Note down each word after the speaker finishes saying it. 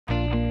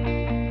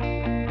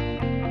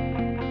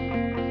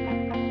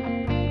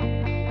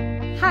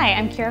Hi,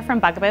 I'm Kira from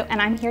Bugaboo,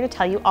 and I'm here to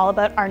tell you all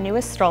about our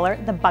newest stroller,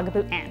 the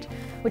Bugaboo Ant,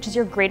 which is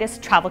your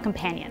greatest travel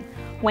companion.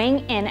 Weighing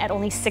in at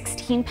only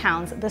 16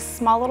 pounds, this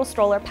small little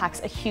stroller packs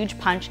a huge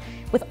punch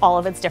with all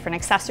of its different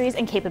accessories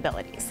and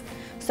capabilities.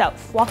 So,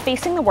 while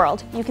facing the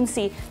world, you can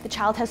see the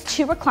child has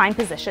two recline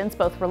positions,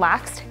 both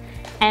relaxed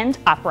and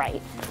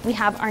upright. We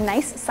have our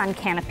nice sun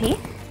canopy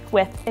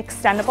with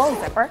extendable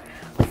zipper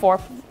for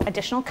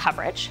additional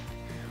coverage.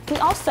 We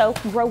also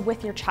grow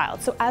with your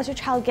child. So as your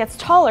child gets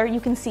taller,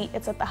 you can see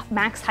it's at the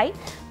max height,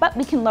 but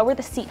we can lower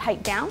the seat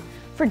height down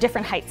for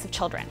different heights of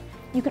children.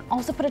 You can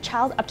also put a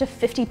child up to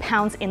 50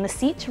 pounds in the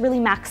seat to really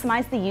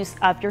maximize the use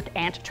of your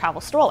Ant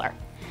travel stroller.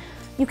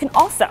 You can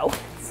also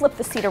flip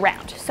the seat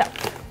around. So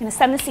I'm gonna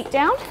send the seat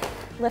down,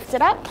 lift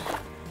it up,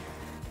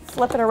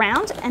 flip it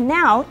around, and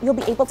now you'll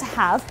be able to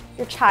have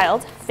your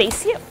child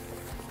face you.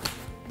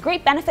 The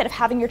great benefit of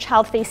having your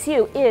child face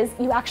you is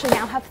you actually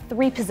now have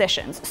 3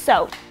 positions.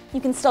 So you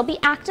can still be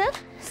active,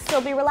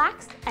 still be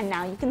relaxed, and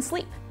now you can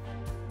sleep.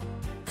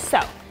 So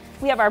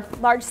we have our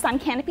large sun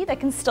canopy that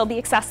can still be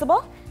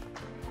accessible,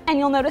 and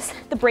you'll notice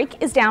the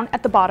brake is down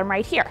at the bottom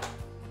right here.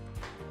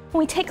 When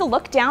we take a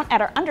look down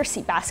at our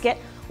underseat basket,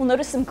 we'll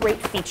notice some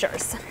great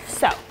features.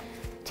 So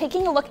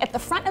taking a look at the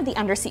front of the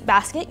underseat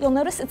basket, you'll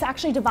notice it's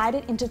actually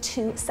divided into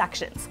 2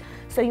 sections.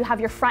 So you have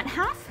your front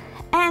half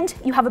and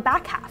you have a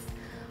back half.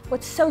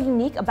 What's so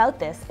unique about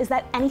this is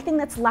that anything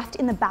that's left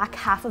in the back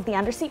half of the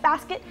underseat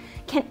basket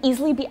can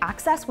easily be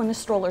accessed when the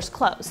stroller's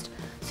closed.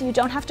 So you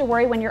don't have to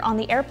worry when you're on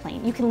the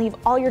airplane. You can leave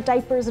all your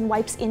diapers and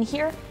wipes in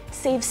here,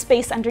 save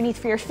space underneath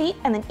for your feet,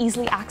 and then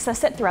easily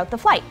access it throughout the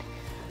flight.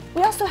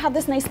 We also have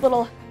this nice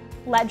little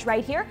ledge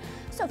right here,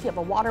 so if you have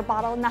a water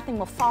bottle, nothing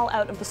will fall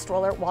out of the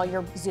stroller while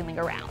you're zooming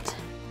around.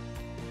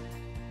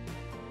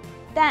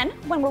 Then,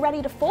 when we're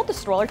ready to fold the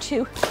stroller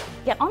to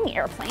get on the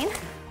airplane,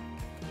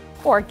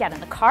 or get in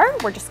the car,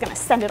 we're just gonna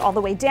send it all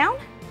the way down,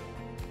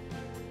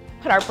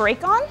 put our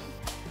brake on,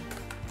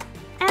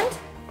 and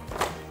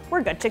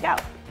we're good to go.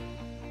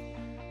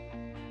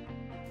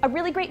 A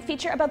really great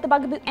feature about the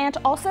Bugaboo Ant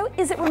also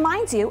is it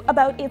reminds you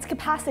about its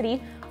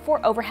capacity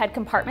for overhead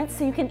compartments,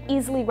 so you can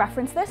easily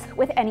reference this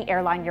with any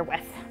airline you're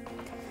with.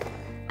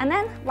 And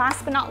then,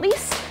 last but not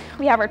least,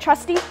 we have our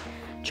trusty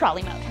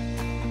trolley mode.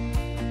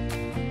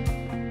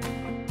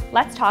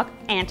 Let's talk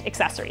Ant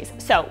accessories.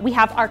 So we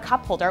have our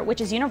cup holder,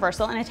 which is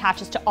universal and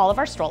attaches to all of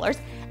our strollers.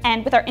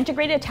 And with our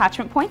integrated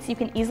attachment points, you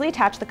can easily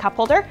attach the cup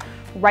holder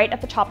right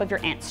at the top of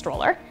your Ant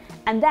stroller.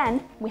 And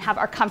then we have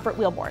our comfort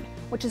wheel board,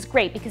 which is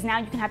great because now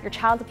you can have your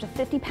child up to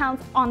 50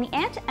 pounds on the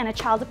Ant and a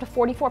child up to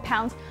 44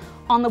 pounds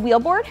on the wheel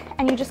board.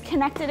 And you just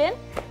connect it in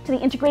to the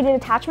integrated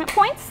attachment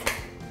points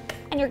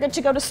and you're good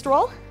to go to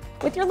stroll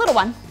with your little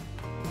one.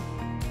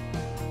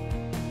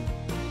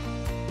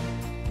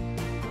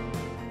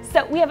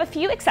 So we have a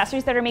few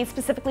accessories that are made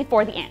specifically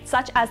for the Ant,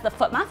 such as the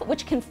foot muff,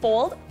 which can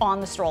fold on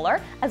the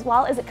stroller, as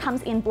well as it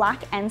comes in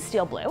black and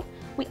steel blue.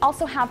 We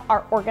also have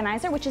our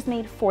organizer, which is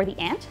made for the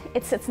Ant.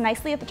 It sits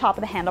nicely at the top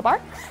of the handlebar,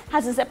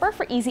 has a zipper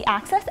for easy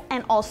access,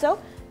 and also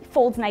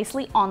folds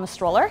nicely on the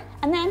stroller.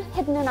 And then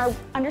hidden in our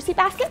underseat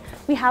basket,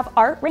 we have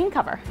our rain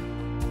cover.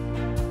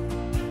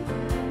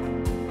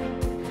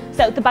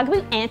 So the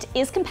Bugaboo Ant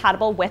is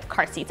compatible with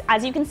car seats.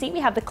 As you can see,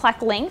 we have the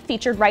Kleck Ling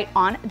featured right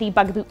on the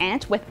Bugaboo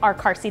Ant with our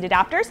car seat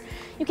adapters.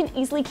 You can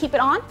easily keep it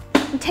on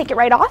and take it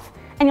right off,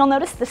 and you'll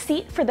notice the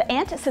seat for the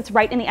Ant sits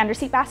right in the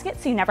underseat basket,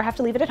 so you never have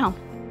to leave it at home.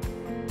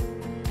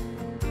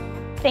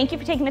 Thank you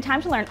for taking the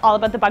time to learn all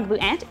about the Bugaboo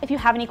Ant. If you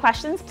have any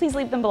questions, please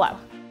leave them below.